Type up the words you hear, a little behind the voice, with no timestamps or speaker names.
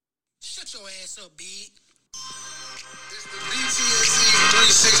Shut your ass up, big. It's the BTSE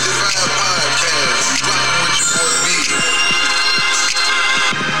 365 podcast. Rockin' with your boy B.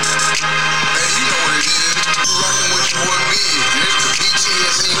 Hey, you know what it is. You rockin' with your boy B. And it's the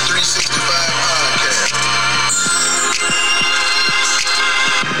BTSE 365 podcast.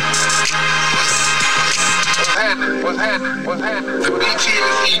 What's happening? The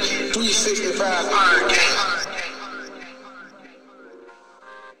BTSE 365 podcast.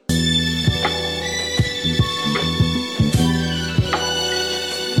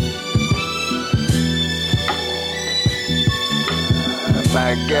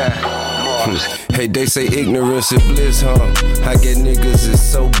 My God. Hey, they say ignorance is bliss, huh? I get niggas is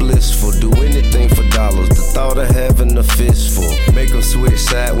so blissful. Do anything for dollars. The thought of having a fistful. Make them switch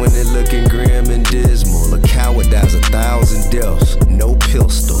side when they looking grim and dismal. A coward dies 1,000 deaths. No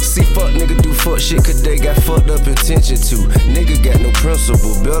pistol. See, fuck nigga do fuck shit cause they got fucked up intention to. Nigga got no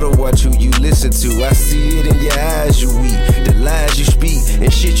principle. Better watch who you listen to. I see it in your eyes, you weak. The lies you speak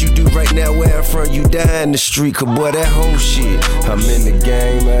and shit you do right now where I'm from, you die in the street. Cause boy, that whole shit. I'm in the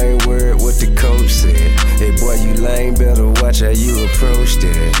game, I ain't worried what the coach said. Hey boy, you lame, better watch how you approach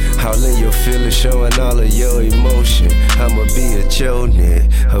that. All in your feelings, showing all of your emotion. I'ma be a chonin'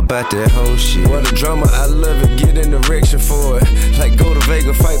 about that whole shit. What a drama, I love it, get an erection for it. Like go to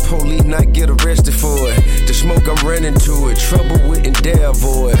Vegas, fight police, not get arrested for it. The smoke, I'm running to it, trouble with and dare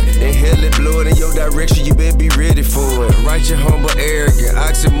avoid. Inhale it, blow it in your direction, you better be ready for it. Right, your humble, arrogant,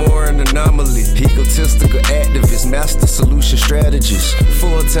 oxymoron anomaly. Egotistical activist, master solution strategist.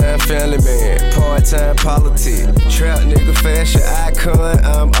 Full-time family man, part-time politic. Trap nigga, fashion icon,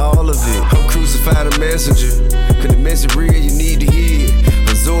 I'm all of it. I'm crucified a messenger, cause the message real, you need to hear it.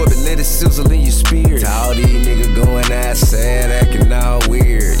 Absorb it, let it sizzle in your spirit. To all these niggas going outside, acting all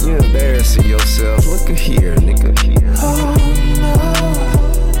weird. You embarrassing yourself, look at here, nigga. Oh no,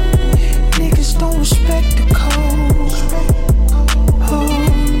 niggas don't respect the code. Oh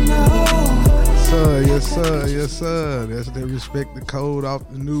no. Yes sir. That's the Respect the Code off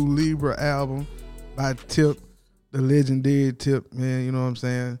the new Libra album by Tip, the legendary Tip, man. You know what I'm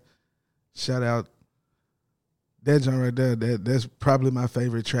saying? Shout out. That joint right there, that's probably my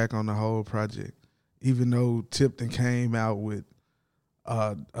favorite track on the whole project. Even though Tipton came out with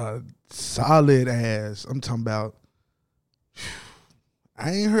a solid ass, I'm talking about,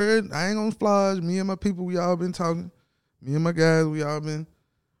 I ain't gonna splodge. Me and my people, we all been talking. Me and my guys, we all been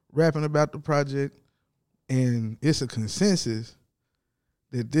rapping about the project. And it's a consensus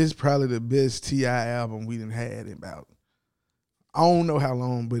that this is probably the best T.I. album we done had in about, I don't know how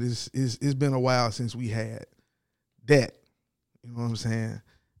long, but it's been a while since we had that. You know what I'm saying?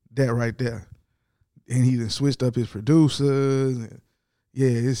 That right there. And he done switched up his producers. And yeah,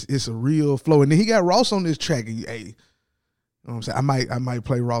 it's a real flow. And then he got Ross on this track. And, hey, you know what I'm saying? I might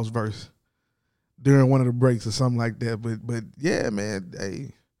play Ross verse during one of the breaks or something like that. But yeah, man,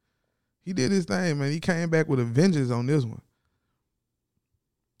 hey, he did his thing, man. He came back with a vengeance on this one.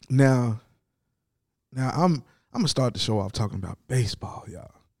 Now I'm gonna start the show off talking about baseball,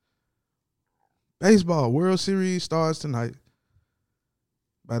 y'all. Baseball, World Series starts tonight.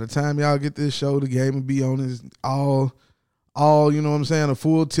 By the time y'all get this show, the game will be on. Is all, you know what I'm saying? A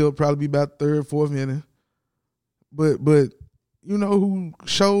full tilt, probably be about third, fourth inning. But you know who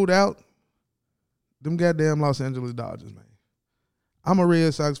showed out? Them goddamn Los Angeles Dodgers, man. I'm a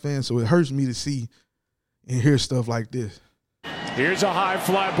Red Sox fan, so it hurts me to see and hear stuff like this. Here's a high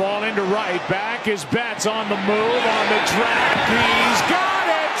fly ball into right. Back is Betts on the move, on the track. He's got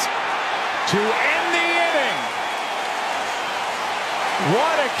it to end the inning.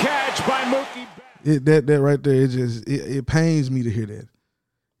 What a catch by Mookie Betts. That right there, it pains me to hear that.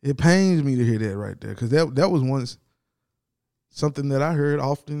 It pains me to hear that right there, because that was once something that I heard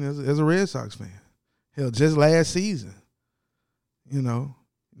often as a Red Sox fan. Hell, just last season. You know,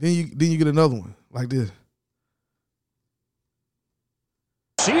 then you get another one like this.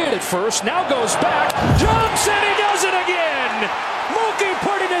 See it at first, now goes back, jumps and he does it again. Mookie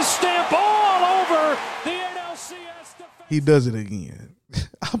putting his stamp all over the NLCS defense. He does it again.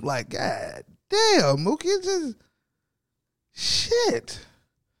 I'm like, God damn, Mookie, it's just shit.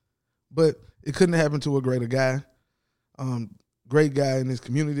 But it couldn't happen to a greater guy. Great guy in his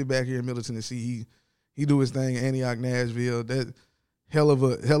community back here in Middle Tennessee. He do his thing in Antioch, Nashville. That hell of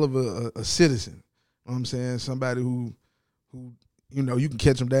a citizen. You know what I'm saying? Somebody who you know, you can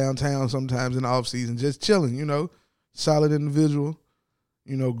catch him downtown sometimes in the off season, just chilling, you know. Solid individual,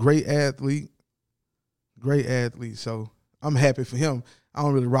 you know, great athlete. So I'm happy for him. I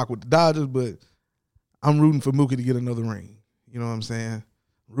don't really rock with the Dodgers, but I'm rooting for Mookie to get another ring. You know what I'm saying?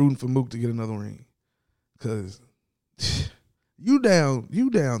 Rooting for Mook to get another ring. Because You down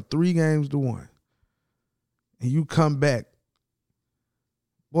 3-1. And you come back.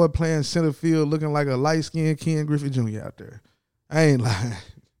 Boy playing center field looking like a light-skinned Ken Griffey Jr. out there. I ain't lying.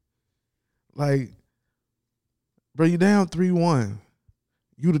 Like, bro, you down 3-1.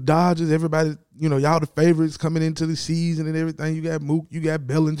 You the Dodgers, everybody, y'all the favorites coming into the season and everything. You got Mook, you got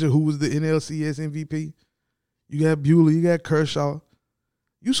Bellinger, who was the NLCS MVP. You got Buehler, you got Kershaw.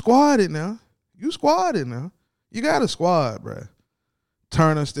 You squadded now. You got a squad, bro.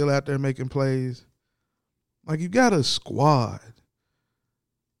 Turner still out there making plays. Like, you got a squad.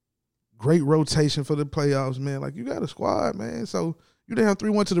 Great rotation for the playoffs, man. Like, you got a squad, man. So, you down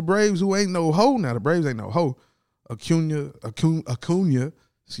 3-1 to the Braves, who ain't no hoe now. The Braves ain't no hoe. Acuna,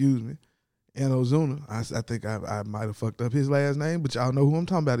 excuse me, and Ozuna. I think I might have fucked up his last name, but y'all know who I'm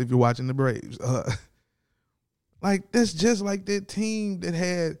talking about if you're watching the Braves. Like, that's just like that team that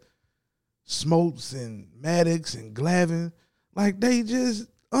had Smoltz and Maddox and Glavine. Like, they just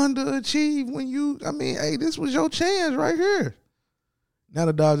underachieved hey, this was your chance right here. Now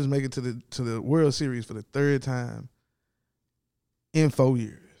the Dodgers make it to the World Series for the third time in 4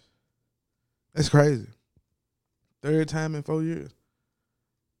 years. That's crazy. Third time in 4 years.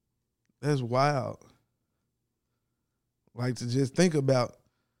 That's wild. Like, to just think about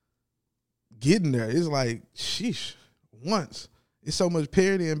getting there. It's like, sheesh, once. It's so much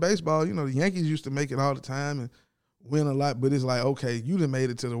parity in baseball. The Yankees used to make it all the time and win a lot, but it's like, okay, you done made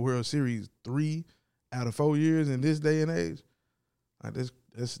it to the World Series 3 out of 4 years in this day and age. Like,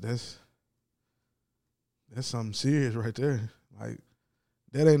 that's something serious right there. Like,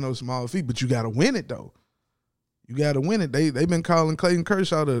 that ain't no small feat, but you got to win it, though. You got to win it. They've been calling Clayton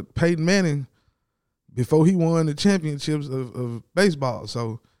Kershaw the Peyton Manning before he won the championships of baseball.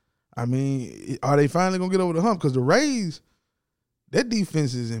 So, are they finally going to get over the hump? Because the Rays, that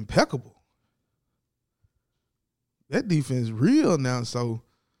defense is impeccable. That defense is real now. So,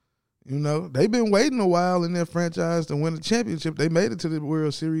 they've been waiting a while in their franchise to win a championship. They made it to the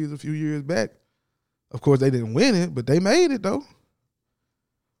World Series a few years back. Of course, they didn't win it, but they made it, though.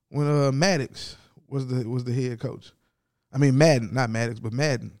 When Maddox was the head coach. Madden, not Maddox, but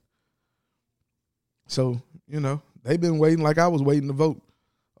Madden. So, they've been waiting like I was waiting to vote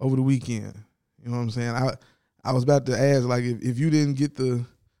over the weekend. You know what I'm saying? I was about to ask, like, if you didn't get the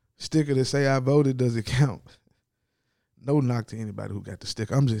sticker to say I voted, does it count? No knock to anybody who got the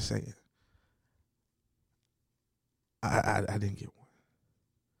sticker. I'm just saying. I didn't get one.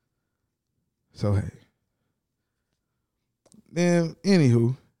 So, hey. Then,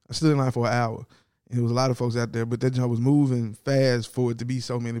 anywho, I stood in line for an hour. And there was a lot of folks out there, but that joint was moving fast for it to be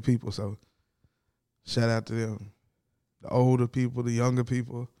so many people. So, shout out to them. The older people, the younger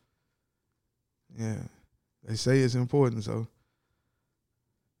people. Yeah. They say it's important, so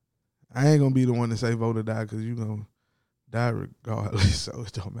I ain't going to be the one to say vote or die because you're going to die regardless, so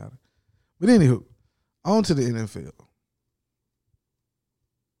it don't matter. But anywho, on to the NFL.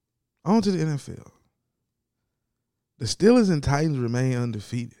 The Steelers and Titans remain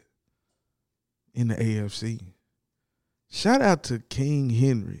undefeated in the AFC. Shout out to King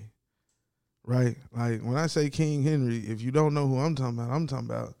Henry, right? Like, when I say King Henry, if you don't know who I'm talking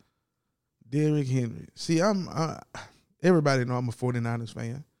about Derrick Henry. See, everybody know I'm a 49ers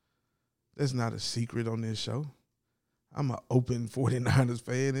fan. That's not a secret on this show. I'm an open 49ers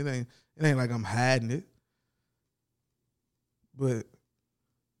fan. It ain't like I'm hiding it. But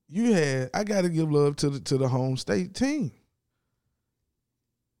I got to give love to the home state team.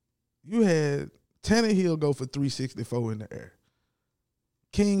 You had Tannehill go for 364 in the air.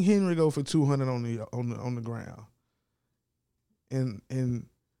 King Henry go for 200 on the ground. And then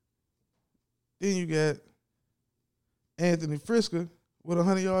you got Anthony Frisker with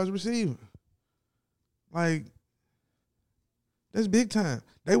 100 yards receiving. Like, that's big time.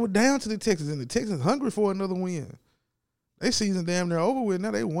 They were down to the Texans, and the Texans hungry for another win. They season damn near over with.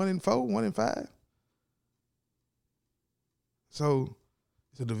 Now they 1-4, 1-5. So,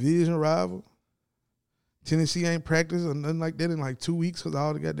 it's a division rival. Tennessee ain't practiced or nothing like that in like 2 weeks because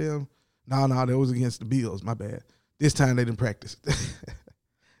all the goddamn – No, that was against the Bills. My bad. This time they didn't practice.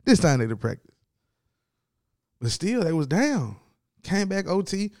 But still, they was down. Came back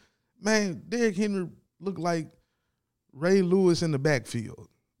OT. Man, Derrick Henry looked like Ray Lewis in the backfield.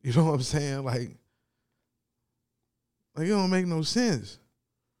 You know what I'm saying? Like it don't make no sense.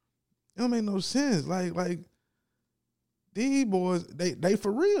 It don't make no sense. Like these boys, they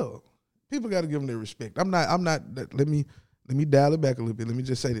for real. People got to give them their respect. I'm not. Let me dial it back a little bit. Let me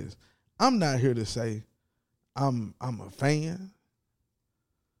just say this. I'm not here to say I'm a fan.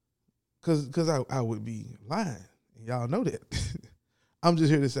 Cause I would be lying. Y'all know that. I'm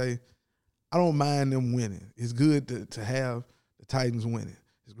just here to say I don't mind them winning. It's good to have the Titans winning.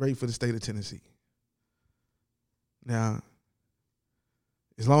 It's great for the state of Tennessee. Now,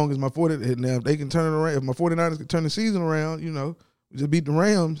 as long as now if they can turn it around, if my 49ers can turn the season around, we just beat the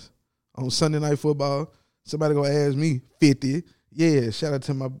Rams on Sunday Night Football. Somebody gonna ask me 50. Yeah, shout out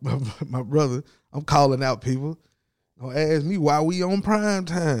to my brother. I'm calling out people. Gonna ask me why we on prime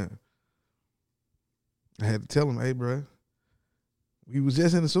time. I had to tell him, hey, bro, we was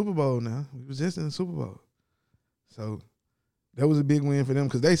just in the Super Bowl now. We was just in the Super Bowl. So that was a big win for them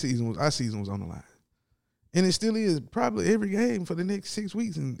because our season was on the line. And it still is probably every game for the next 6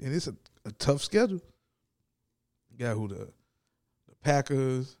 weeks, and it's a tough schedule. You got who the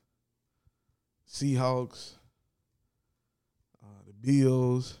Packers, Seahawks, the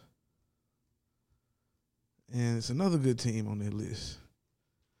Bills, and it's another good team on their list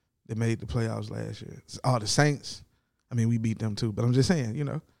that made the playoffs last year. It's the Saints. I mean, we beat them too, but I'm just saying,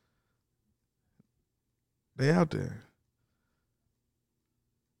 they out there.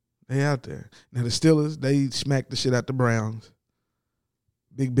 They out there. Now, the Steelers, they smacked the shit out the Browns.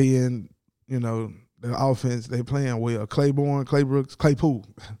 Big Ben, the offense, they playing well. Claiborne, Clay Brooks, Claypool,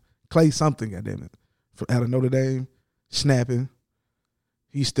 Clay something, goddammit, out of Notre Dame, snapping.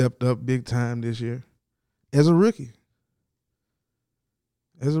 He stepped up big time this year as a rookie.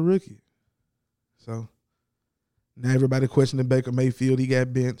 So, now everybody questioning Baker Mayfield. He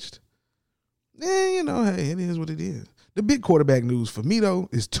got benched. Hey, it is what it is. The big quarterback news for me, though,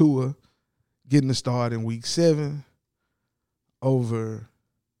 is Tua getting the start in Week 7 over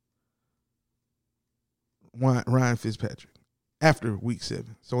Ryan Fitzpatrick after Week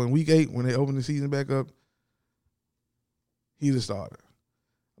 7. So in Week 8, when they open the season back up, he's the starter.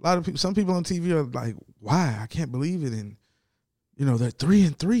 Some people on TV are like, why? I can't believe it. And, they're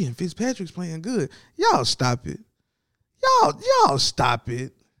 3-3 and Fitzpatrick's playing good. Y'all stop it. Y'all stop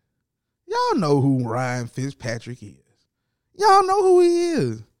it. Y'all know who Ryan Fitzpatrick is. Y'all know who he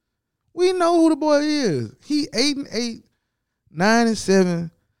is. We know who the boy is. He 8-8, 9-7,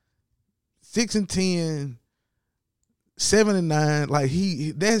 6-10, 7-9. Like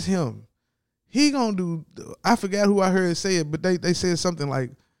that's him. He gonna do. I forgot who I heard say it, but they said something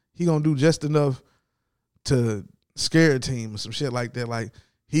like he gonna do just enough to scare a team or some shit like that. Like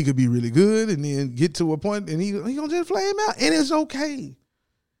he could be really good and then get to a point and he gonna just flame out, and it's okay.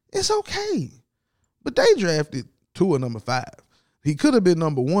 It's okay. But they drafted Tua number 5. He could have been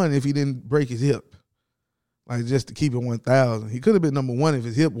number 1 if he didn't break his hip. Like, just to keep it 1,000. He could have been number 1 if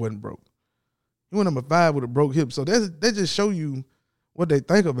his hip wasn't broke. He went number 5 with a broke hip. So that just show you what they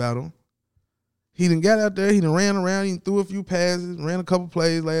think about him. He done got out there. He done ran around. He threw a few passes, ran a couple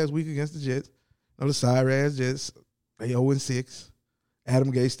plays last week against the Jets. The sorry-ass Jets, they 0-6.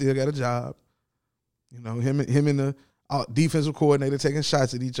 Adam Gase still got a job. Him and the defensive coordinator taking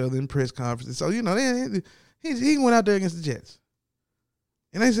shots at each other in press conferences. So, he went out there against the Jets.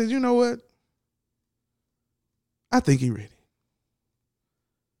 And they said, you know what? I think he's ready.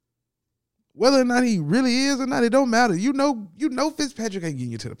 Whether or not he really is or not, it don't matter. Fitzpatrick ain't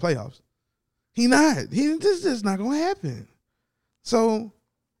getting you to the playoffs. He not. This is not going to happen. So,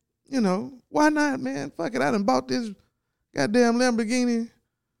 why not, man? Fuck it. I done bought this goddamn Lamborghini.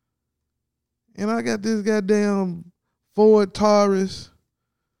 And I got this goddamn Ford Taurus.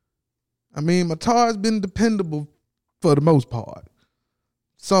 I mean, my Taurus been dependable for the most part.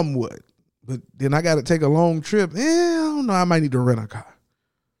 Somewhat. But then I got to take a long trip. I don't know. I might need to rent a car.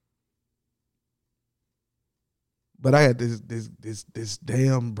 But I got this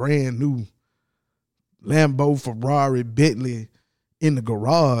damn brand new Lambo, Ferrari, Bentley in the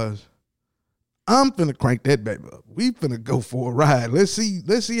garage. I'm finna crank that baby up. We finna go for a ride. Let's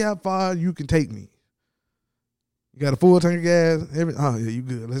see how far you can take me. You got a full tank of gas? Yeah, you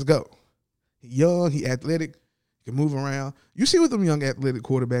good. Let's go. He young, he athletic, he can move around. You see what them young athletic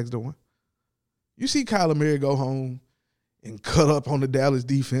quarterbacks doing? You see Kyler Murray go home and cut up on the Dallas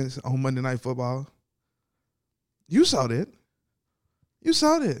defense on Monday Night Football. You saw that.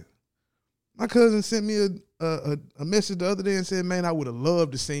 My cousin sent me a message the other day and said, man, I would have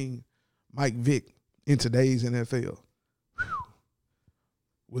loved to see Mike Vick in today's NFL.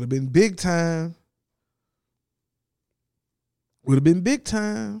 Would have been big time.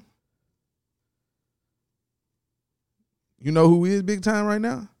 You know who is big time right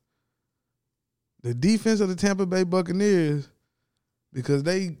now? The defense of the Tampa Bay Buccaneers, because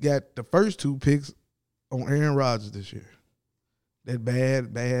they got the first 2 picks on Aaron Rodgers this year. That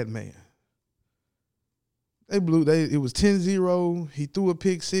bad man. It was 10-0. He threw a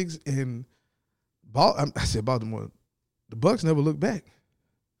pick 6, and I said Baltimore. The Bucs never looked back.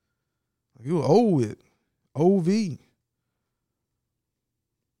 You were old with OV.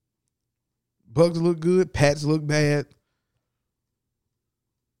 Bucs look good. Pats look bad.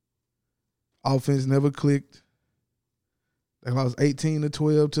 Offense never clicked. They lost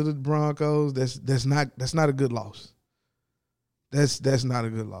 18-12 to the Broncos. That's not a good loss. That's not a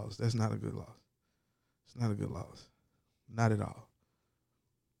good loss. That's not a good loss. It's not a good loss. Not at all.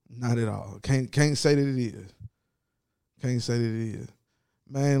 Not at all. Can't say that it is. Can't say that it is.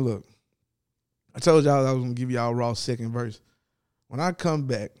 Man, look. I told y'all I was going to give y'all Ross' second verse. When I come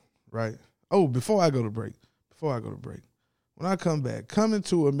back, right? Oh, before I go to break. When I come back, Coming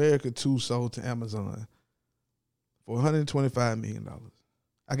to America 2 sold to Amazon for $125 million.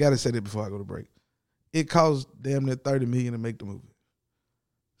 I got to say that before I go to break. It cost damn near $30 million to make the movie.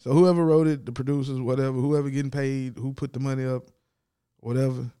 So whoever wrote it, the producers, whatever, whoever getting paid, who put the money up,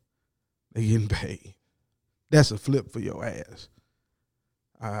 whatever, they getting paid. That's a flip for your ass.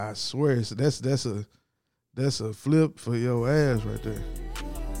 I swear, that's a flip for your ass right there.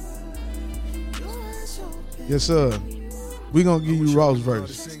 Yes, sir. We gonna give you Ross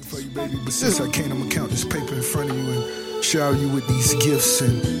verse. Sing for you, baby, but since I can't, I'm gonna count this paper in front of you and shower you with these gifts,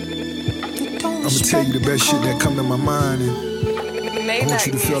 and I'm gonna tell you the best shit that come to my mind, and I want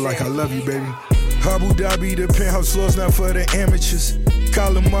you to feel like I love you, baby. Abu Dhabi, the penthouse floor's not for the amateurs.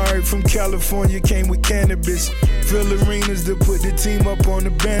 Calamari from California came with cannabis. Fill arenas to put the team up on the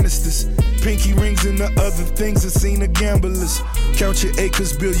banisters. Pinky rings and the other things I've seen the gamblers. Count your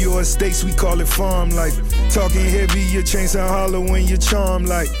acres, build your estates, we call it farm life. Talking heavy, your chains sound hollow when your charm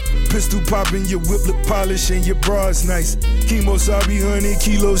light. Pistol popping, your whip look polished and your bra's nice. Kemosabi, 100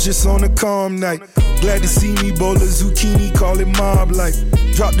 kilos just on a calm night. Glad to see me, bowl of zucchini, call it mob life.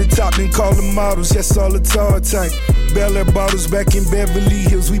 Drop the top and call the models, yes, all the tall type. Bel Air bottles back in Beverly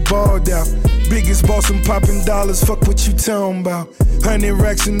Hills, we balled out. Biggest boss, I'm popping dollars, fuck what you talking about. 100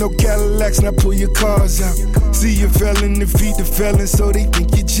 racks and no Cadillacs, now pull your cars out. See you felon, defeat the felon, so they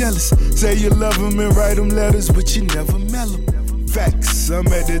think you're jealous. Say you love them and write them letters, but you never mail them. Facts, I'm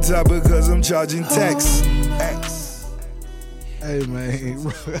at the top because I'm charging tax. Hey, man.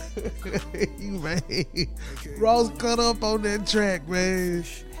 Ross cut up on that track, man.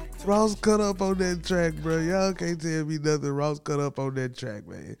 Ross cut up on that track, bro. Y'all can't tell me nothing. Ross cut up on that track,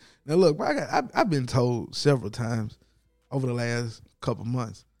 man. Now, look, I've been told several times over the last couple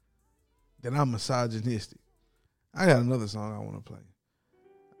months that I'm misogynistic. I got another song I want to play.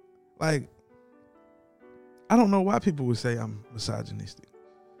 Like, I don't know why people would say I'm misogynistic.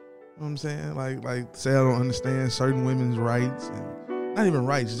 You know what I'm saying? Like say I don't understand certain women's rights, and not even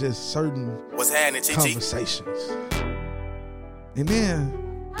rights, just certain conversations. And then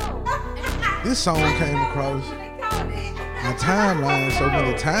this song came across my timeline so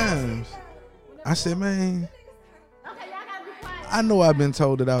many times. I said, man, I know I've been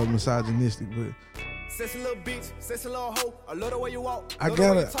told that I was misogynistic, but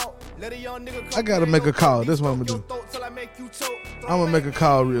I gotta make a call. That's what I'm gonna do. I'm gonna make a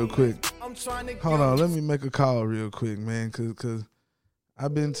call real quick. Hold on, let me make a call real quick, man, cause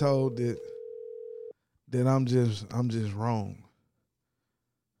I've been told that I'm just wrong.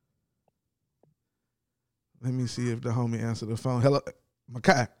 Let me see if the homie answered the phone. Hello,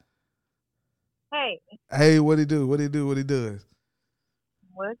 Makai. Hey, what he do? What he does?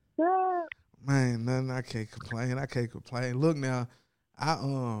 What's up? Man, nothing. I can't complain. Look now, I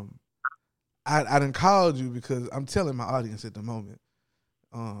done called you because I'm telling my audience at the moment,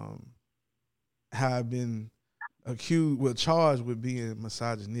 how I've been charged with being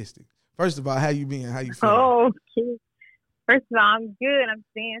misogynistic. First of all, how you been? How you feeling? Oh, okay. First of all, I'm good. I'm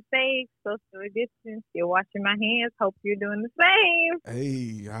staying safe, social distance. You're washing my hands. Hope you're doing the same.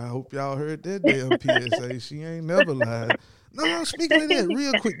 Hey, I hope y'all heard that damn PSA. She ain't never lied. No, speaking of that,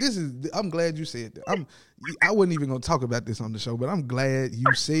 real quick, I'm glad you said that. I wasn't even gonna talk about this on the show, but I'm glad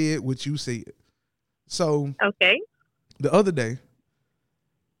you said what you said. So, okay. The other day,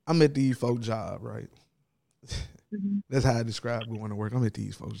 I'm at these folks' job, right? Mm-hmm. That's how I describe going to work. I'm at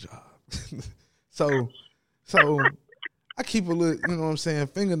these folks' job. So I keep a little, you know what I'm saying,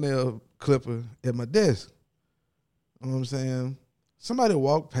 fingernail clipper at my desk. You know what I'm saying? Somebody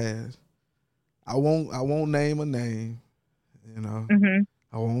walked past. I won't name a name. You know,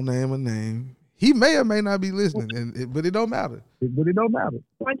 I won't name a name. He may or may not be listening, but it don't matter. Why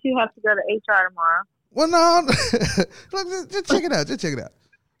don't you have to go to HR tomorrow? Well, no. Look, just check it out.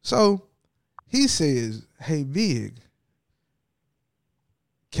 So he says, "Hey, Big,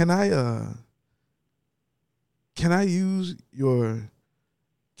 can I use your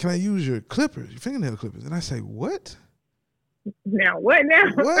clippers, your fingernail clippers?" And I say, "What? Now what?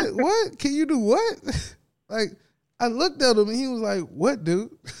 Now what? Can you do what?" Like. I looked at him and he was like, "What,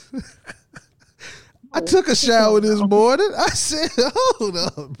 dude?" I took a shower this morning. I said, "Hold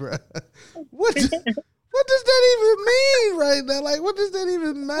up, bro. What does that even mean right now? Like, what does that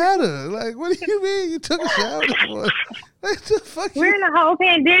even matter? Like, what do you mean you took a shower this morning? Like, the fuck We're in a whole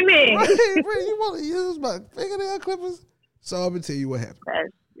pandemic. Right, bro, you want to use my fingernail clippers? So I'm gonna tell you what happened.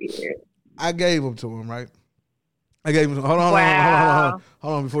 That's weird. I gave them to him, right? I gave him. Hold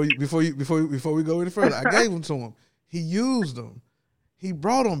on. Before we go any further, I gave them to him. He used them. He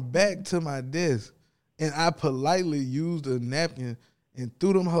brought them back to my desk, and I politely used a napkin and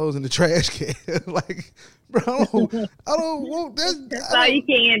threw them hoes in the trash can. Like, bro, I don't want that. That's all you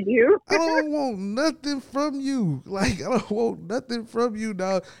can do. I don't want nothing from you. Like, I don't want nothing from you,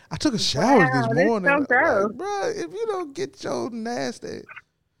 dog. I took a shower this morning. That's so gross. Like, bro, if you don't get your nasty.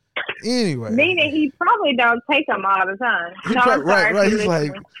 Anyway. Meaning he probably don't take them all the time. Right. He's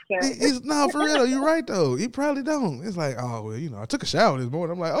like, no, for real, you're right, though. He probably don't. It's like, oh, well, I took a shower this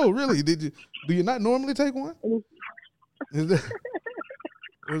morning. I'm like, oh, really? Do you not normally take one?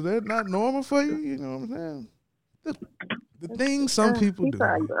 Was that not normal for you? You know what I'm saying? The things some people do.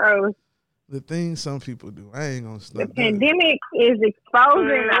 Gross. The things some people do. I ain't gonna stop. The pandemic is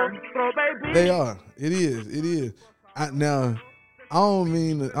exposing us. They are. It is. I don't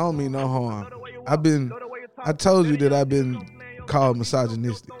mean no harm. I told you that I've been called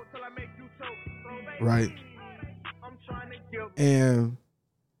misogynistic. Right? And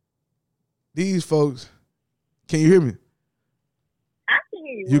these folks, can you hear me? I can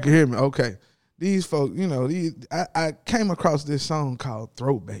hear you. You can hear me. Okay. These folks, I came across this song called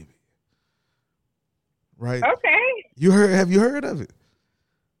Throat Baby. Right? Okay. Have you heard of it?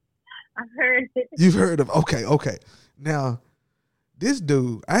 I've heard it. You've heard of okay. Now, this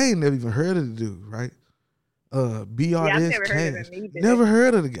dude, I ain't never even heard of the dude, right? BRS I've never heard of him either. Never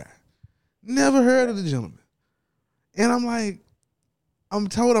heard of the guy. Never heard of the gentleman. And I'm like, I'm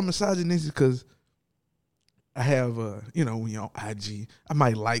told I'm misogynistic because I have, when you're on IG, I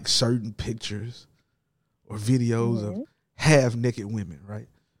might like certain pictures or videos of half-naked women, right?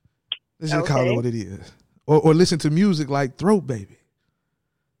 Let's just call it what it is. Or listen to music like Throat Baby.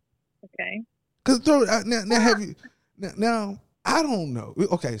 Okay. Because now, I don't know.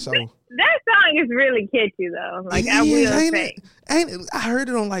 Okay, so. That song is really catchy, though. Like, I will say. I heard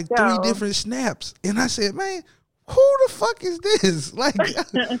it on like 3 different snaps. And I said, man, who the fuck is this? Like,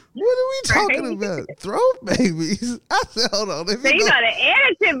 what are we talking about? Throat Babies? I said, hold on. So, the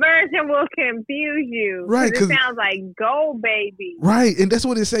edited version will confuse you. Right. Because it sounds like Go Baby. Right. And that's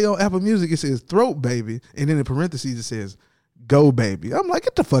what it say on Apple Music. It says Throat Baby. And then in parentheses, it says Go Baby. I'm like,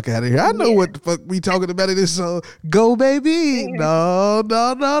 get the fuck out of here. I know what the fuck we talking about in this song. Go Baby. No.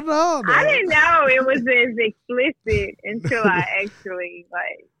 I didn't know it was as explicit until I actually,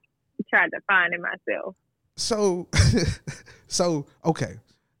 tried to find it myself. So okay.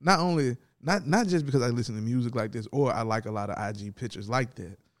 Not just because I listen to music like this, or I like a lot of IG pictures like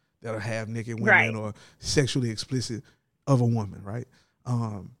that'll have naked women or sexually explicit of a woman, right?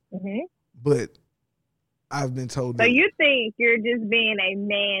 But I've been told that. So you think you're just being a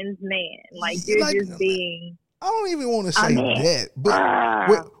man's man, like you're just being. I don't even want to say that,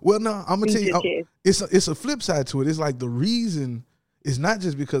 but well, no, I'm gonna tell you, it's a flip side to it. It's like the reason. It's not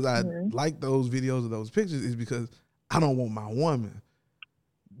just because I like those videos or those pictures. It's because I don't want my woman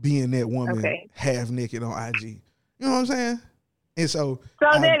being that woman half naked on IG. You know what I'm saying? And so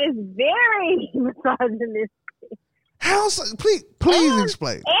that is very misogynistic. How? Please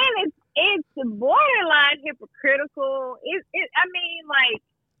explain. And it's borderline hypocritical. If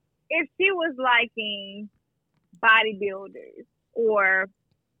she was liking bodybuilders or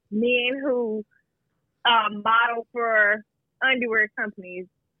men who model for underwear companies,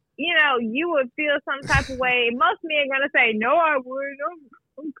 you would feel some type of way. Most men are gonna say, "No, I wouldn't.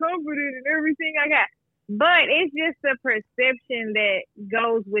 I'm confident in everything I got." But it's just the perception that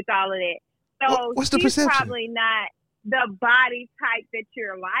goes with all of that. So what's the she's perception? Probably not the body type that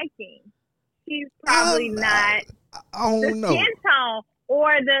you're liking. She's probably not the skin tone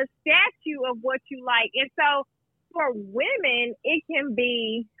or the statue of what you like. And so for women, it can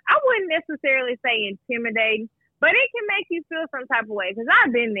be, I wouldn't necessarily say intimidating, but it can make you feel some type of way, because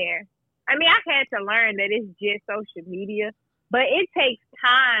I've been there. I mean, I've had to learn that it's just social media, but it takes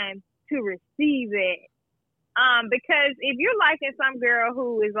time to receive it. Because if you're liking some girl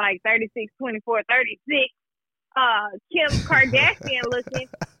who is like 36, 24, 36, Kim Kardashian looking,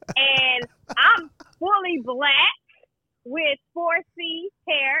 and I'm fully black with 4C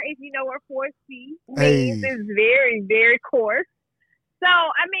hair, if you know what 4C means, it's very, very coarse. So,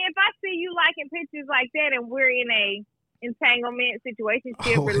 I mean, if I see you liking pictures like that and we're in a entanglement,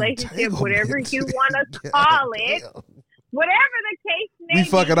 situationship, relationship, whatever you want to call it, whatever the case may be,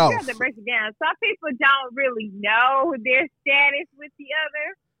 fuck it off. You have to break it down. Some people don't really know their status with the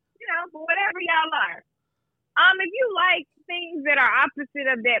other, but whatever y'all are. If you like things that are opposite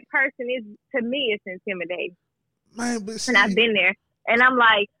of that person, to me it's intimidating. Man, but see, and I've been there, and I'm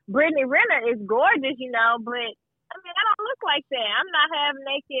like, Brittany Renner is gorgeous, but I don't look like that. I'm not half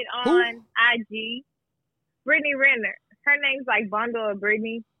naked on IG. Brittany Renner. Her name's like Bundle of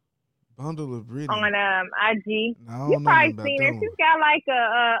Brittany. Bundle of Brittany on IG. No, you probably seen her. She's got like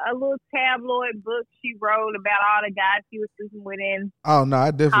a little tabloid book she wrote about all the guys she was sleeping with in. Oh no,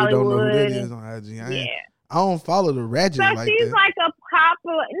 I definitely Hollywood. don't know who that is on IG. I don't follow the ratchet so like she's that. like a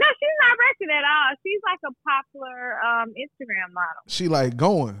popular. No, she's not ratchet at all. She's like a popular Instagram model. She like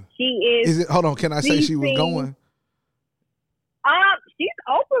going. She is. Is it? Hold on. Can I say she was going? She's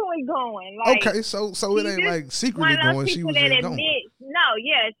openly going. Like, okay, so it ain't like secretly going. She was just going. No,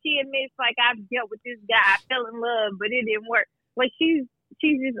 yeah, she admits like I've dealt with this guy. I fell in love, but it didn't work. Like she's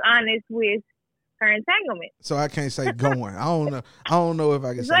just honest with her entanglement. So I can't say going. I don't know if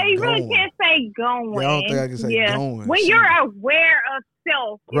I can say going. So you really can't say going. Yeah, I don't think I can say going. When you're aware of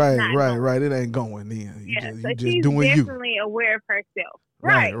self, right. It ain't going then. You just she's doing definitely aware of herself.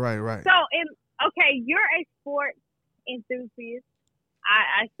 Right. So, you're a sports enthusiast.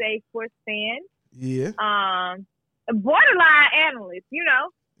 I say sports fan. Yeah. Borderline analyst. Yeah.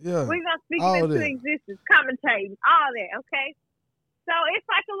 We're gonna speak into existence, commentating, all that. Okay. So it's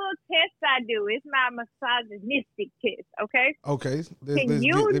like a little test I do. It's my misogynistic test. Okay. Okay. Can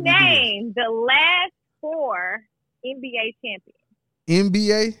you name the last 4 NBA champions?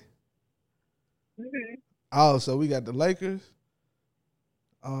 NBA. Mm-hmm. Oh, so we got the Lakers.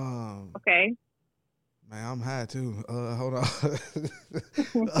 Okay. Man, I'm high too. Hold on.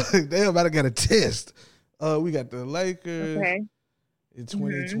 They about to get a test. We got the Lakers. Okay. In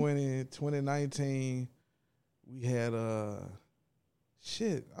 2020, 2019, we had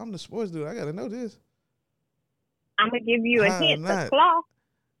shit. I'm the sports dude. I gotta know this. I'm gonna give you a hint. The Claw.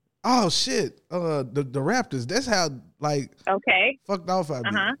 Oh shit. The Raptors. That's how fucked off I be.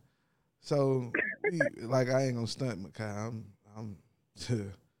 So I ain't gonna stunt, Makai. I'm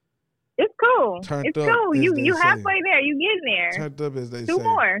It's cool. It's cool. You halfway there. You getting there. Turned up as they say. 2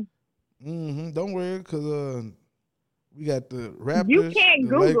 more. Don't worry, because we got the Raptors. You can't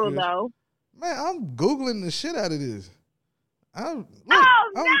Google Lakers. Though. Man, I'm Googling the shit out of this. No.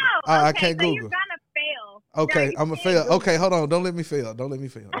 I can't so Google. You're gonna fail. Okay, no, I'm gonna fail. Google. Okay, hold on. Don't let me fail.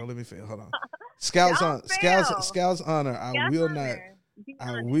 Hold on. Scouts honor. I will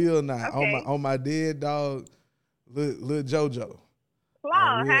not. Okay. On my dead dog, little JoJo.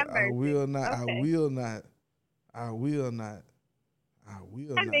 Claw, I will not. I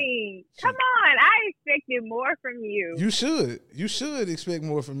mean, come on. I expected more from you. You should expect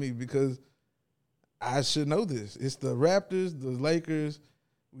more from me because I should know this. It's the Raptors, the Lakers.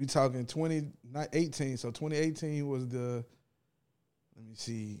 We talking 2018. So 2018 was the, let me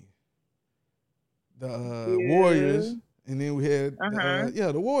see, the Warriors. And then we had,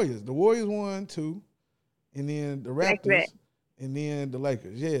 the Warriors. The Warriors won 2. And then the Raptors. And then the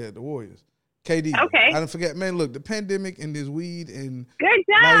Lakers. Yeah, the Warriors. KD. Okay. I didn't forget. Man, look, the pandemic and this weed and good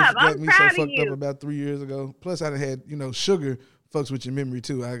life job. got me so fucked up about 3 years ago. Plus, I had, sugar fucks with your memory,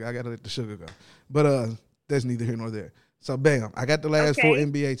 too. I got to let the sugar go. But that's neither here nor there. So, bam. I got the last 4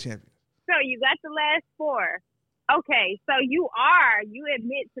 NBA champions. So, you got the last 4. Okay. So, you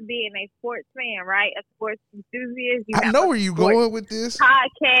admit to being a sports fan, right? A sports enthusiast. I know where you're going with this.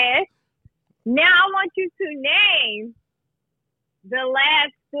 Podcast. Now, I want you to name the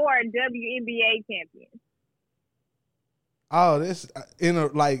last 4 WNBA champions. Oh, this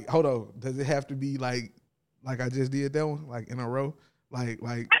hold on. Does it have to be like I just did that one, like in a row? Like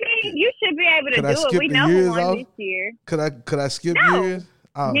I mean, you should be able to do it. We know who won this year. Could I skip years?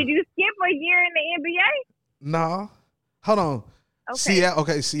 Did you skip a year in the NBA? No. Hold on.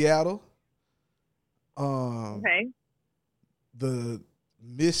 Okay. Seattle. Okay. The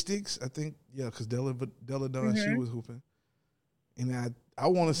Mystics, I think, because Della Dunn, she was hooping. And I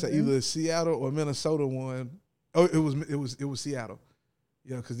want to say either Seattle or Minnesota won. Oh, it was Seattle.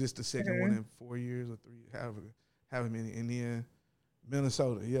 Yeah, because it's the second one in 4 years or 3, however many. And then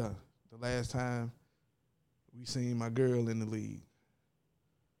Minnesota, yeah. The last time we seen my girl in the league.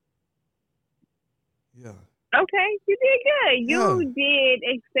 Yeah. Okay, you did good. You did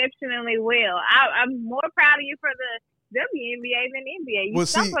exceptionally well. I'm more proud of you for the WNBA than the NBA. You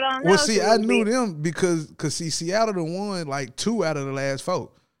stumbled on those. I knew them because Seattle done won like 2 out of the last 4,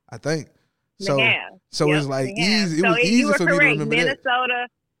 I think. So it's like easy. It was easy for me to remember Minnesota,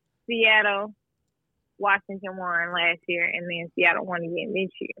 Seattle, Washington won last year, and then Seattle won again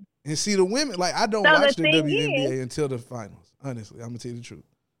this year. And see the women, I don't watch the WNBA until the finals. Honestly, I'm gonna tell you the truth.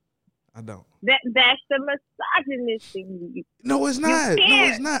 I don't. That's the misogynist thing. No, it's not.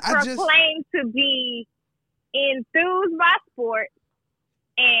 I just proclaim to be enthused by sports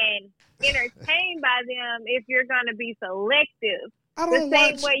and entertained by them if you're going to be selective. The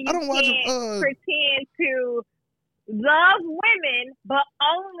same way you can't pretend to love women, but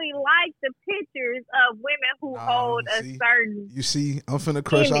only like the pictures of women who hold a certain. You see, I'm finna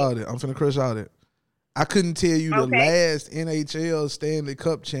crush all that. I couldn't tell you the last NHL Stanley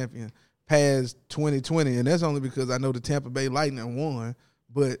Cup champion past 2020, and that's only because I know the Tampa Bay Lightning won.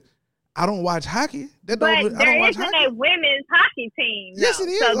 But I don't watch hockey. There isn't a women's hockey team. Yes, it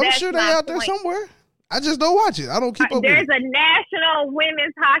is. So I'm sure they're out there somewhere. I just don't watch it. I don't keep up with it. There's a national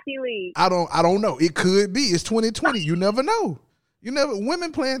women's hockey league. I don't know. It could be. It's 2020. You never know.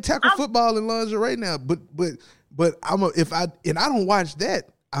 Women playing tackle football in lingerie now. But I don't watch that,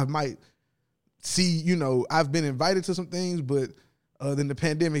 I might see, I've been invited to some things, but then the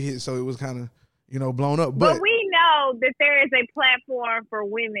pandemic hit, so it was kind of, blown up. But we know that there is a platform for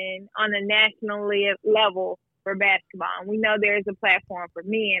women on a national level for basketball. And we know there is a platform for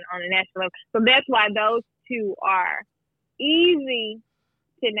men on a national level. So that's why those two are easy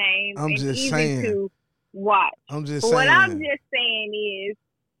to name and easy to watch. I'm just saying. What I'm just saying is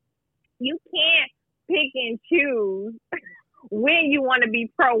you can't pick and choose when you want to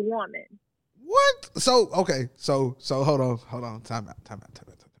be pro-woman. What? So, okay. So hold on. Time out.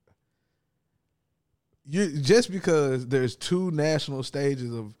 Just because there's two national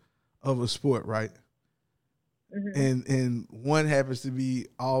stages of a sport, right? Mm-hmm. And one happens to be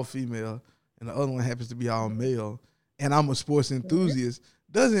all female and the other one happens to be all male, and I'm a sports enthusiast,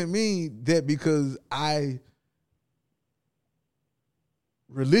 doesn't mean that because I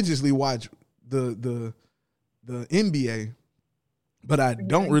religiously watch the NBA, but I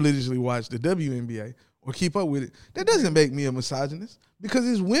don't religiously watch the WNBA or keep up with it, that doesn't make me a misogynist, because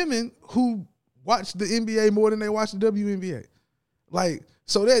it's women who watch the NBA more than they watch the WNBA. Like,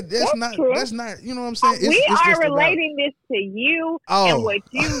 so that's not, you know what I'm saying? We are relating this to you and what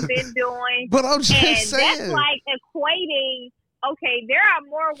you've been doing. But I'm just saying. That's like equating, okay, there are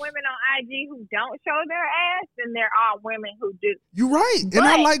more women on IG who don't show their ass than there are women who do. You're right. And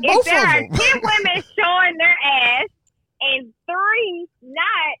I like both of them. If there are 10 women showing their ass and 3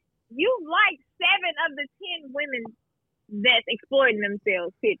 not, you like 7 of the 10 women that's exploiting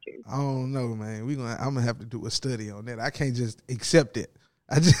themselves pictures. I don't know, man. I'm gonna have to do a study on that. I can't just accept it.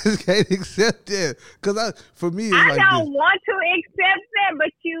 I just can't accept it, because for me, it's I don't want to accept that, but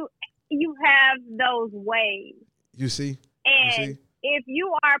you have those ways. You see, and if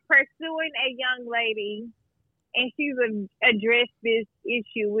you are pursuing a young lady and she's addressed this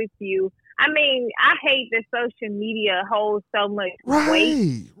issue with you, I mean, I hate that social media holds so much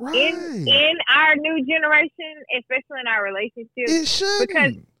weight in our new generation, especially in our relationships. It should,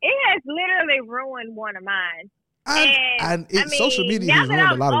 because it has literally ruined one of mine. Social media has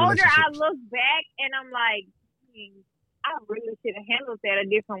ruined a lot of relationships. I look back and I'm like, I really should have handled that a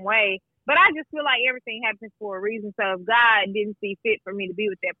different way. But I just feel like everything happens for a reason. So if God didn't see fit for me to be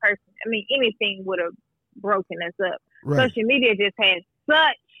with that person, I mean, anything would have broken us up. Right. Social media just has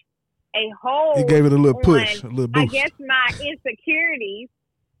such a hold. It gave it a little push, a little boost. I guess my insecurities.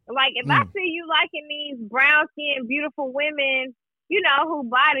 Like, if I see you liking these brown-skinned, beautiful women, whose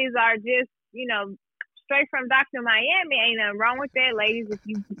bodies are just, straight from Dr. Miami, ain't nothing wrong with that, ladies. If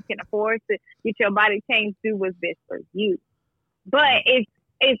you can afford to get your body changed, do what's best for you. But it's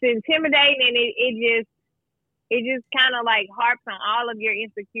intimidating, and it just kind of like harps on all of your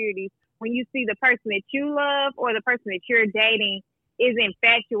insecurities when you see the person that you love or the person that you're dating is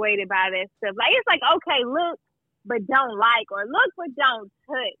infatuated by that stuff. Like, it's like, okay, look, but don't like, or look, but don't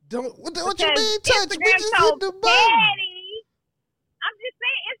touch. What you mean touch? Instagram's so petty. I'm just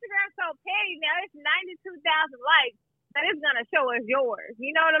saying, Instagram's so petty now. It's 92,000 likes, but it's gonna show us yours.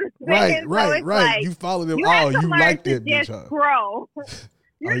 You know what I'm saying? Right. Like, you follow them all. You like that bitch, huh? Scroll.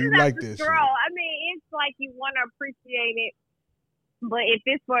 You like this. Scroll. I mean, it's like you want to appreciate it, but if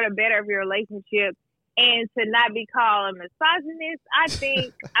it's for the better of your relationship, and to not be called a misogynist, I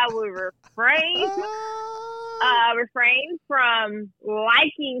think I would refrain from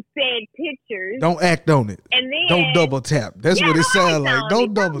liking said pictures. Don't act on it. And then don't double tap. That's what it sounds like.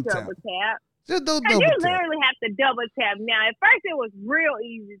 Don't double tap. Just don't double tap. You literally have to double tap. Now, at first it was real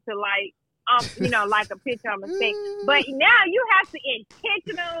easy to like a picture on mistake. But now you have to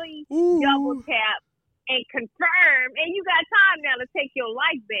intentionally double tap and confirm. And you got time now to take your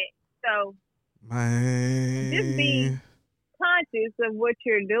like back. So just be conscious of what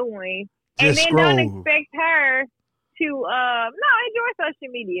you're doing. And then don't expect her to enjoy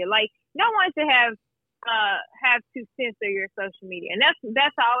social media. Like, no one should have to censor your social media. And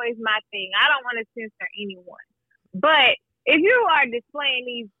that's always my thing. I don't want to censor anyone. But if you are displaying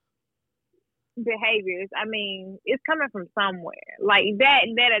these behaviors. I mean, it's coming from somewhere. Like that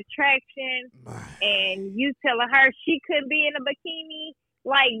attraction, and you telling her she couldn't be in a bikini.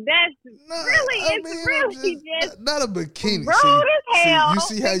 Like that's she just not a bikini. Rude as hell. You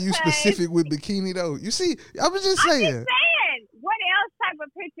see how you specific with bikini though. You see, I was just saying. What else type of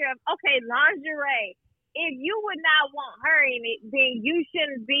picture of lingerie? If you would not want her in it, then you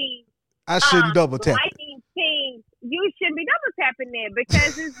shouldn't be. I shouldn't double tap. Liking things, you shouldn't be double tapping it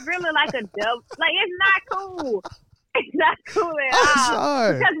because it's really like a double. Like it's not cool. It's not cool at all.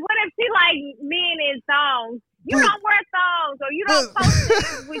 Sorry. Because what if she like men in thongs? You don't wear thongs, or you don't post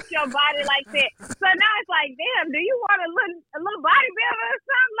things with your body like that. So now it's like, damn, do you want a little bodybuilder or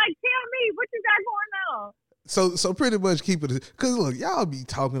something? Like, tell me what you got going on. So pretty much keep it, because look, y'all be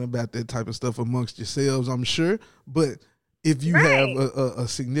talking about that type of stuff amongst yourselves, I'm sure. But if you have a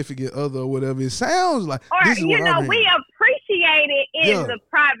significant other or whatever, it sounds like, or this is we appreciate it in the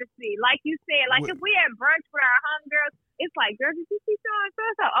privacy, like you said. Like if we at brunch with our homegirls, it's like, girl, did you see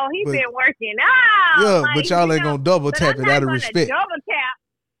so? Oh, he's been working out. Yeah, like, but y'all ain't gonna double tap it out of respect. Double tap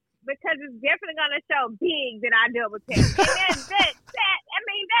because it's definitely gonna show big that I double tap. And that I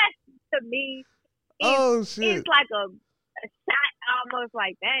mean, that's to me. It's like a shot, almost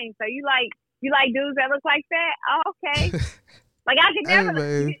like, dang. So you like dudes that look like that? Oh, okay. Like I could never.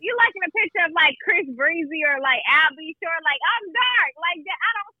 You liking a picture of like Chris Breezy or like Al B. Shore? Like I'm dark, like that. I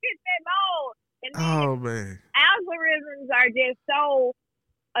don't fit that mold. And then algorithms are just so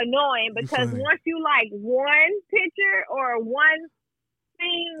annoying because once you like one picture or one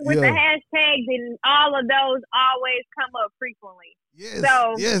thing with the hashtag, then all of those always come up frequently. Yes,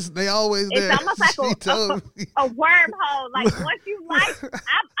 so they always it's there. Almost like a wormhole. Like once you like,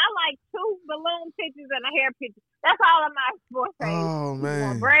 I like 2 balloon pictures and a hair picture. That's all of my sports page. Oh man, do you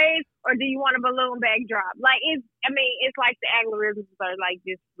want braids or do you want a balloon backdrop? Like it's like the algorithms are like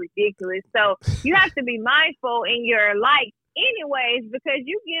just ridiculous. So you have to be mindful in your likes, anyways, because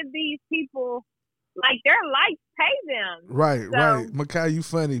you give these people like their likes pay them. Right. Makai, you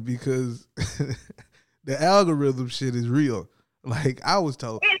funny because the algorithm shit is real. Like I was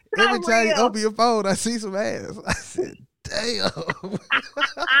told, every time you open your phone, I see some ass. I said, "Damn."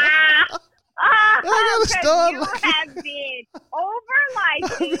 I gotta start. You have been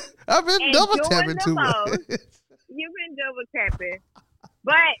over-liking. I've been double tapping too much. You've been double tapping,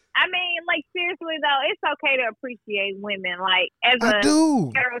 but I mean, like seriously though, it's okay to appreciate women. Like as a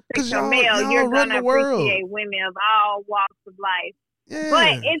heterosexual male, you're gonna appreciate women of all walks of life. Yeah.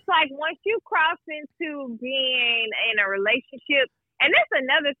 But it's like once you cross into being in a relationship, and that's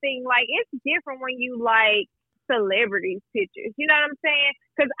another thing, like it's different when you like celebrities pictures. You know what I'm saying?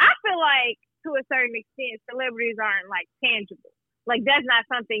 Because I feel like to a certain extent, celebrities aren't like tangible. Like that's not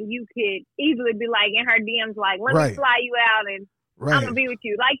something you could easily be like in her DMs, like, let me fly you out and I'm gonna be with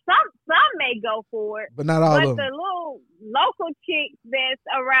you. Like some may go for it, but not all of them. But the little local chicks that's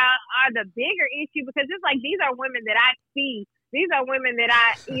around are the bigger issue because it's like these are women that I see. These are women that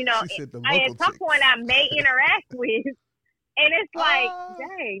I, at some point I may interact with, and it's like,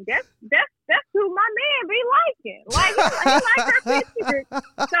 dang, that's who my man be liking. Like he like her picture.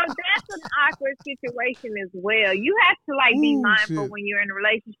 So that's an awkward situation as well. You have to like be mindful when you're in a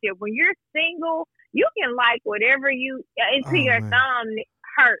relationship. When you're single, you can like whatever you until your thumb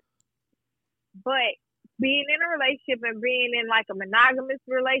hurts, but being in a relationship and being in like a monogamous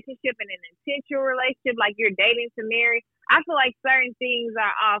relationship and an intentional relationship, like you're dating to marry, I feel like certain things are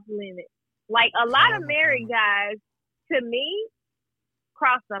off limits. Like a lot of married guys, to me,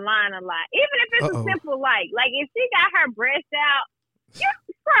 cross the line a lot. Even if it's a simple like if she got her breast out, you're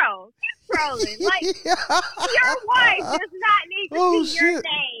trolling. Like your wife does not need to see your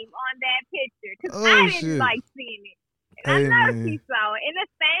name on that picture because I didn't like seeing it. And I know she saw it. And the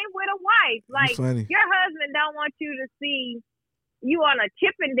same with a wife. Like, your husband don't want you to see you on a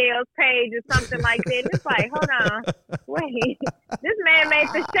Chippendales page or something like that. It's like, hold on. Wait. This man made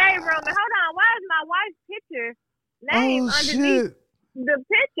the shade room. And hold on. Why is my wife's picture name underneath the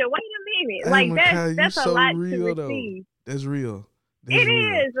picture? Wait a minute. Like, that's a lot to receive. That's real. It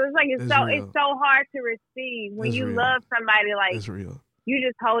is. It's like it's so hard to receive when you love somebody. Like, that's real. You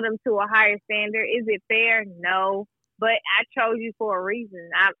just hold them to a higher standard. Is it fair? No. But I chose you for a reason.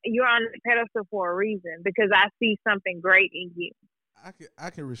 You're on the pedestal for a reason because I see something great in you.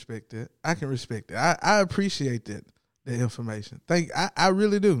 I can respect that. I appreciate that information. I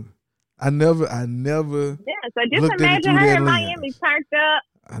really do. I never. Yeah. So just imagine her in Miami turned up.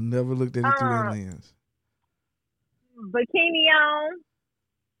 I never looked at it through that lens. Bikini on.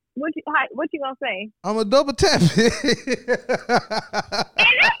 What you gonna say? I'm a double tap it.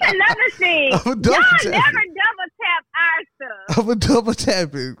 And that's another thing. Y'all never double tap our stuff. I'm a double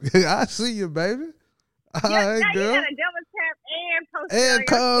tap it. I see you, baby. All right, girl. You gotta double tap and post and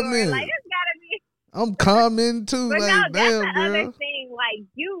comment. Like it's gotta be. I'm commenting too. But like, no, that's damn, the girl. other thing. Like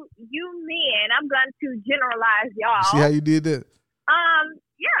you men, I'm going to generalize y'all. See how you did that?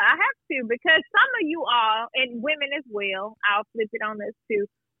 Yeah, I have to, because some of you all, and women as well, I'll flip it on this too.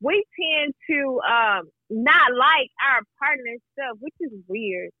 We tend to not like our partner's stuff, which is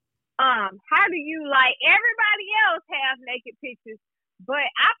weird. How do you like everybody else have naked pictures, but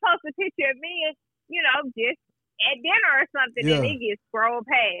I post a picture of me, just at dinner or something, and it gets scrolled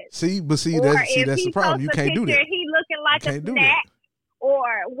past. That's the problem. You can't do that. He looking like a snack or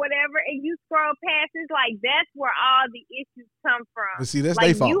whatever, and you scroll past. It's like that's where all the issues come from. But see, that's like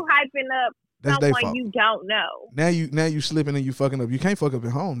their fault. You hyping up someone you don't know. Now you slipping and you fucking up. You can't fuck up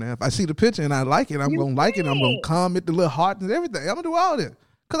at home now. If I see the picture and I like it, I'm gonna like it. I'm gonna comment the little heart and everything. I'm gonna do all that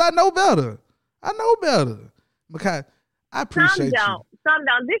because I know better. Because I appreciate you. Some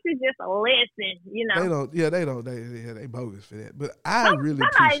don't. This is just a lesson, They don't. Yeah, they don't. They bogus for that. But I really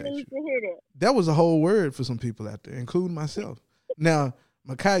appreciate somebody needs to hear that. That was a whole word for some people out there, including myself. Now,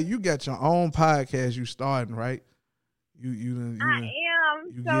 Makai, you got your own podcast you starting, right? I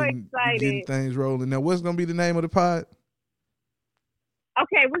am so excited. You getting things rolling. Now, what's gonna be the name of the pod?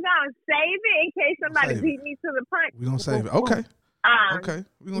 Okay, we're gonna save it in case somebody beat me to the punch. We're gonna save it. Okay. Okay.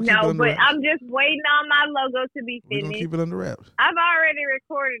 We're gonna keep it under but wraps. I'm just waiting on my logo to be finished. We're gonna keep it under wraps. I've already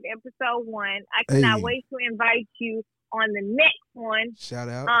recorded episode 1. I cannot wait to invite you on the next one. Shout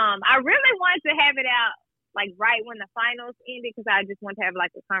out. I really wanted to have it out like right when the finals ended, because I just want to have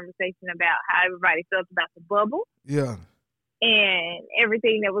like a conversation about how everybody felt about the bubble. Yeah. And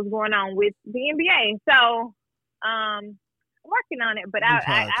everything that was going on with the NBA. So, I'm working on it, but I'm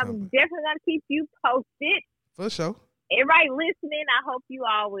definitely gonna keep you posted. For sure. Everybody listening, I hope you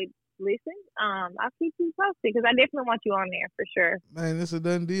all would listen. I'll keep you posted because I definitely want you on there for sure. Man, it's a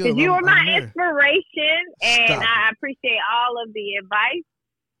done deal. Because you were my inspiration, and I appreciate all of the advice,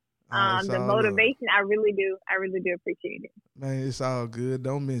 the motivation. I really do appreciate it. Man, it's all good.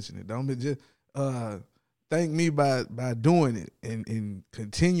 Don't mention it. Just thank me by doing it and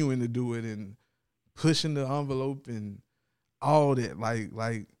continuing to do it and pushing the envelope and all that.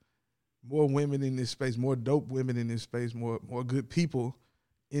 Like more women in this space, more dope women in this space, more good people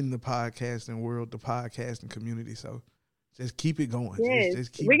in the podcasting world, the podcasting community. So just keep it going. Yes.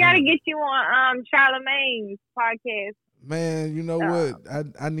 Just keep we got to get you on Charlamagne's podcast. Man, you know what?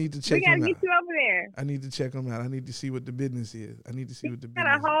 I need to check him out. We got to get you over there. I need to check him out. I need to see what the business is. Got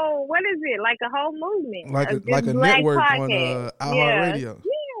a whole, what is it? Like a whole movement. Like a network podcast. on iHeartRadio.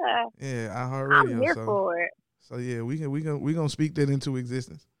 Yeah. Yeah, iHeartRadio. I'm here for it. So yeah, we gonna speak that into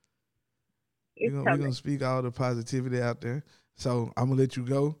existence. We're gonna speak all the positivity out there. So I'm gonna let you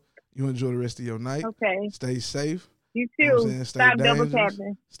go. You enjoy the rest of your night. Okay. Stay safe. You too. Stop double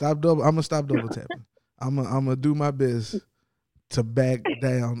tapping. I'm gonna stop double tapping. I'm gonna do my best to back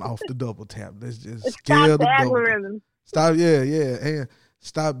down off the double tap. Let's just scale the algorithm. Stop, yeah, and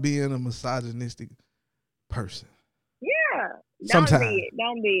stop being a misogynistic person. Yeah. Don't be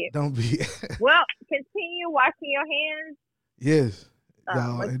it. Well, continue washing your hands. Yes.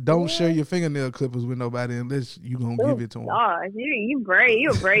 Y'all, and don't share your fingernail clippers with nobody unless you gonna give it to them. Gosh, you brave.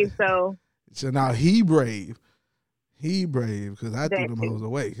 You're brave, so. So now he brave because I threw them hoes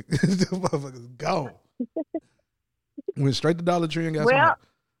away. The motherfuckers gone. Went straight to Dollar Tree and got some. Well,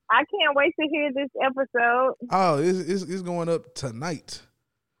 I can't wait to hear this episode. Oh, it's going up tonight.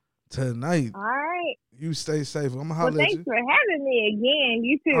 All right. You stay safe. I'm gonna holler at you. Thanks for having me again.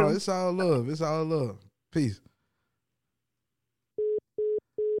 You too. Oh, it's all love. Peace.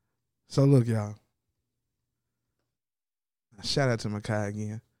 So look, y'all. Shout out to Makai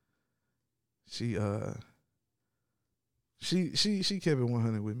again. She kept it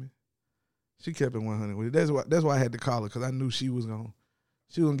 100 with me. She kept it 100 with me. That's why I had to call her, because I knew she was gonna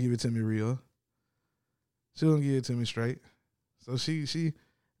give it to me real. She was gonna give it to me straight. So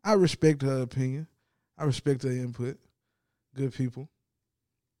I respect her opinion. I respect her input. Good people.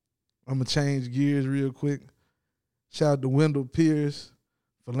 I'm gonna change gears real quick. Shout out to Wendell Pierce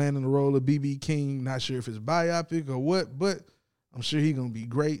for landing the role of B.B. King. Not sure if it's biopic or what, but I'm sure he's going to be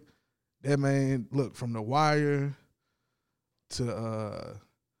great. That man, look, from The Wire to the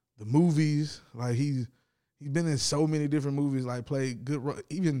movies, like he's been in so many different movies, like played good role.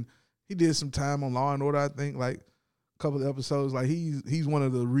 Even he did some time on Law & Order, I think, like a couple of episodes. Like he's one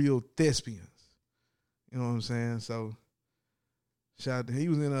of the real thespians. You know what I'm saying? So shout out to him. He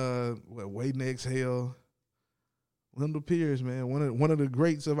was in Waiting to Exhale. Lyndall Pierce, man, one of the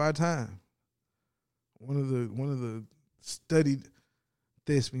greats of our time. One of the studied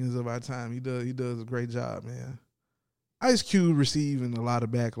thespians of our time. He does a great job, man. Ice Cube receiving a lot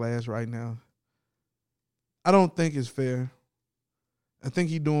of backlash right now. I don't think it's fair. I think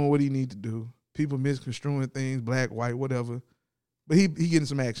he's doing what he need to do. People misconstruing things, black, white, whatever. But he getting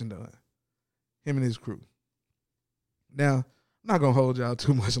some action done. Him and his crew. Now, I'm not going to hold y'all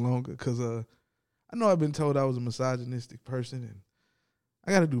too much longer because I know I've been told I was a misogynistic person and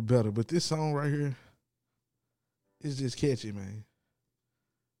I got to do better. But this song right here is just catchy, man.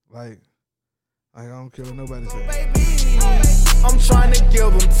 Like I don't care what nobody says. I'm trying to give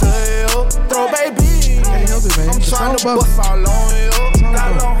them tail. Throw baby. Can't help it, man. I'm trying to bust all on you.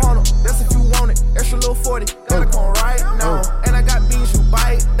 Got a little hundred. That's if you want it. Extra little 40. Gotta come right now. And I got beans you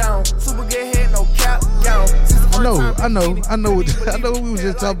bite down. Super good head, no cap down. I know what we was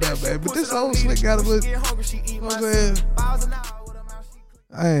just talking about, man. But this old slick got a little, you know what I'm saying?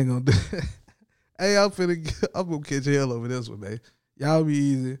 I ain't gonna do it. Hey, I'm gonna catch hell over this one, man. Y'all be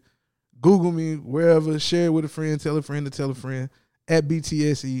easy. Google me wherever. Share it with a friend. Tell a friend to tell a friend. At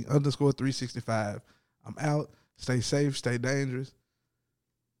BTSE_365. I'm out. Stay safe. Stay dangerous.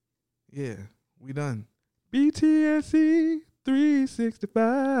 Yeah, we done. BTSE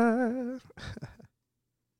 365.